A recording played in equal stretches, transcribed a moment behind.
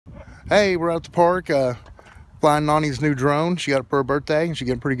Hey, we're at the park flying Nani's new drone. She got it for her birthday and she's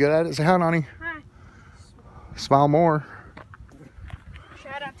getting pretty good at it. Say hi, Nani. Hi. Smile more.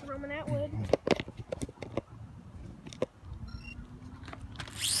 Shout out to Roman Atwood.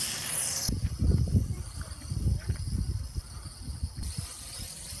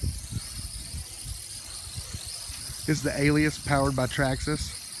 This is the Alias powered by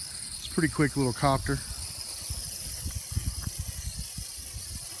Traxxas. It's a pretty quick little copter.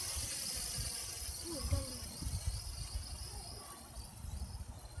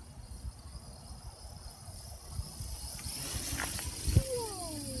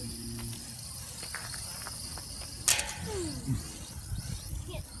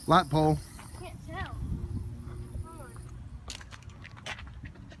 Light pole. Can't tell.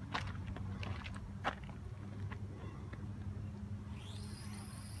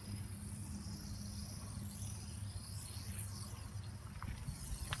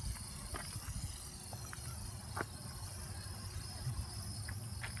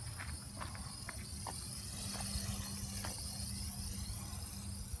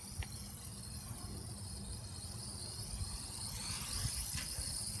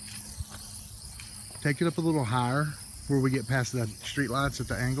 Take it up a little higher where we get past the street lights at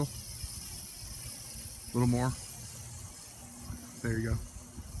the angle. A little more. There you go.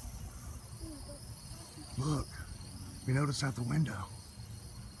 Look, we noticed out the window.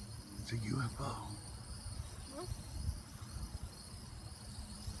 It's a UFO.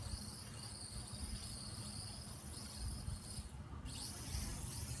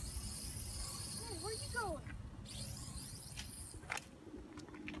 Where are you going?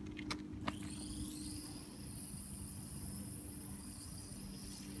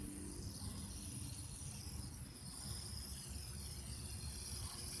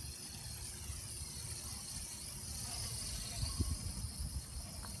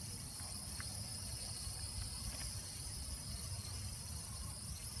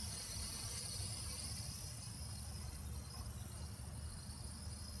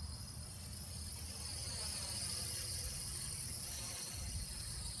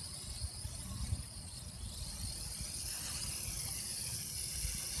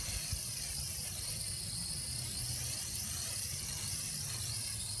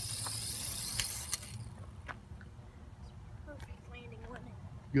 Perfect landing, wasn't it?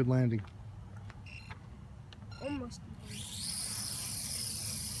 Good landing. Almost.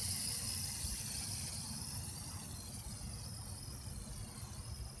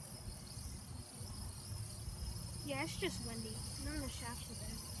 Yeah, it's just windy. None of the shafts are there.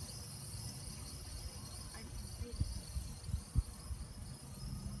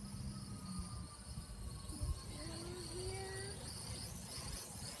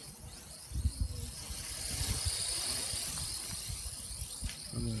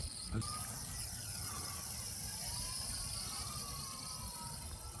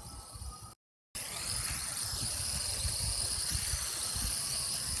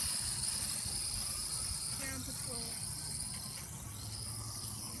 Ground patrol.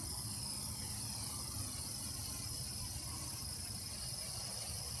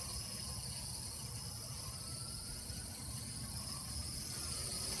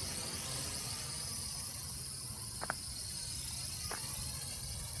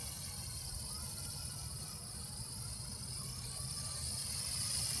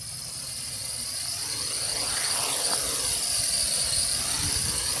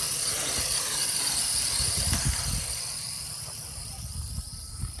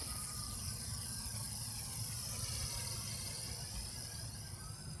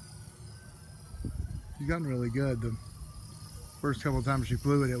 She's gotten really good. The first couple of times she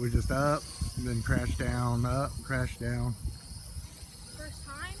flew it, it was just up and then crashed down, up, crashed down. First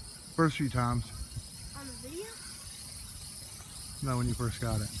time? First few times. On the video? No, when you first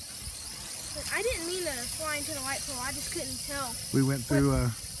got it. But I didn't mean to fly into the light pole. I just couldn't tell We went through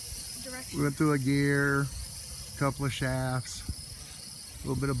direction. we went through a gear, a couple of shafts, a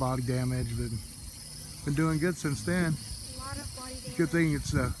little bit of body damage, but been doing good since then. A lot of body damage. Good thing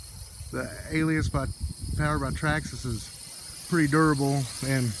it's the Alias powered by Traxxas is pretty durable,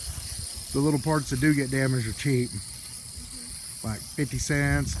 and the little parts that do get damaged are cheap. Like 50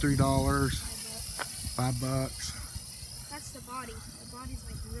 cents, $3, $5. That's the body. The body's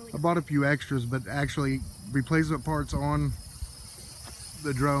like really. I bought a few extras, but actually replacement parts on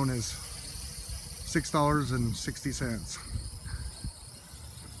the drone is $6.60.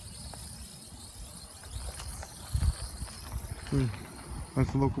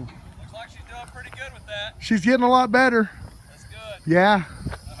 That's the local. Looks like she's doing pretty good with that. She's getting a lot better. That's good. Yeah.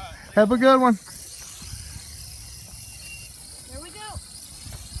 Have a good one. There we go.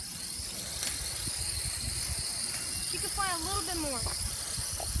 little bit more.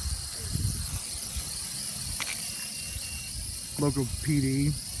 Local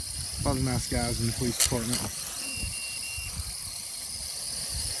PD. A lot of nice guys in the police department.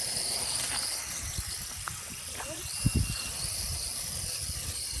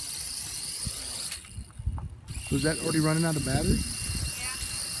 Was that already running out of battery?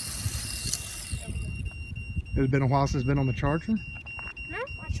 Yeah. It's been a while since it's been on the charger? No,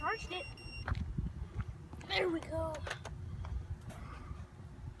 I charged it. There we go.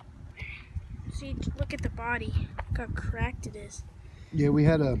 See, look at the body. Look how cracked it is. Yeah, we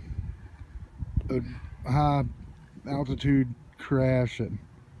had a high altitude crash that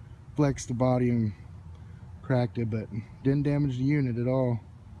flexed the body and cracked it, but didn't damage the unit at all.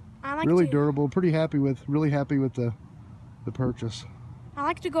 I like Really to, durable. Really happy with the purchase. I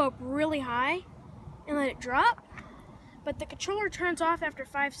like to go up really high and let it drop, but the controller turns off after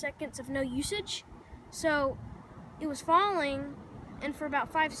 5 seconds of no usage. So it was falling, and for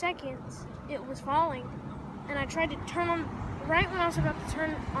about 5 seconds it was falling, and I tried to turn on right when I was about to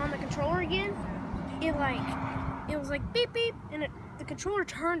turn on the controller again. It was like beep beep, and the controller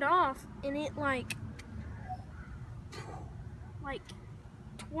turned off, and it like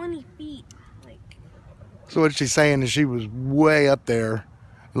 20 feet. So what she's saying is she was way up there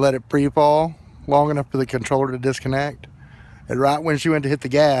and let it pre-fall long enough for the controller to disconnect. And right when she went to hit the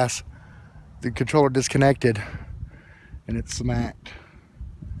gas, the controller disconnected and it smacked.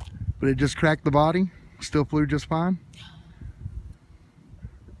 But it just cracked the body, still flew just fine.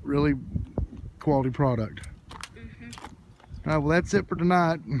 Really quality product. All right, well that's it for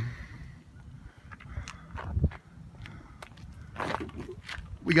tonight.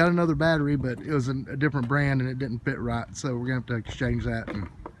 We got another battery, but it was a different brand and it didn't fit right, so we're gonna have to exchange that, and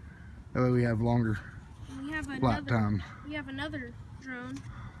that way we have longer flight time. We have another drone.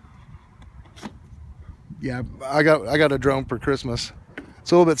 Yeah, I got a drone for Christmas. It's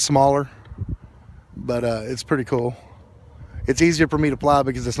a little bit smaller, but it's pretty cool. It's easier for me to fly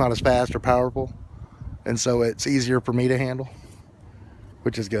because it's not as fast or powerful, and so it's easier for me to handle,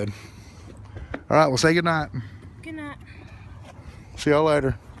 which is good. All right, well, say good night. Good night. See y'all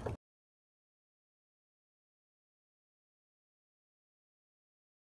later.